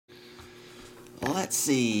Let's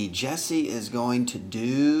see. Jesse is going to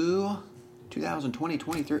do 2020,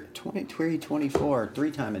 23, 24,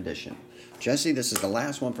 three-time edition. Jesse, this is the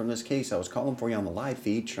last one from this case. I was calling for you on the live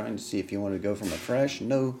feed, trying to see if you wanted to go from a fresh.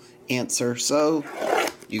 No answer. So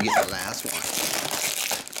you get the last one.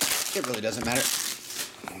 It really doesn't matter.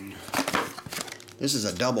 This is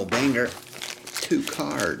a double banger. 2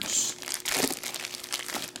 cards.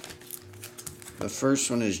 The first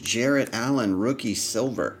one is Jarrett Allen, rookie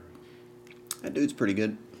silver. That dude's pretty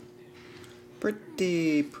good.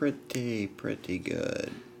 Pretty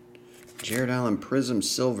good. Jarrett Allen Prism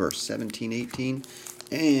Silver, 17-18.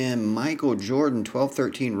 And Michael Jordan,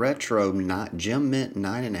 12-13 Retro, not Gem Mint,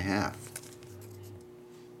 9.5.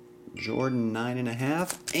 Jordan,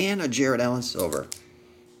 9.5. And a Jarrett Allen Silver,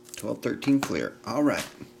 12-13 clear. All right.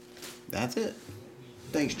 That's it.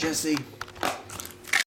 Thanks, Jesse.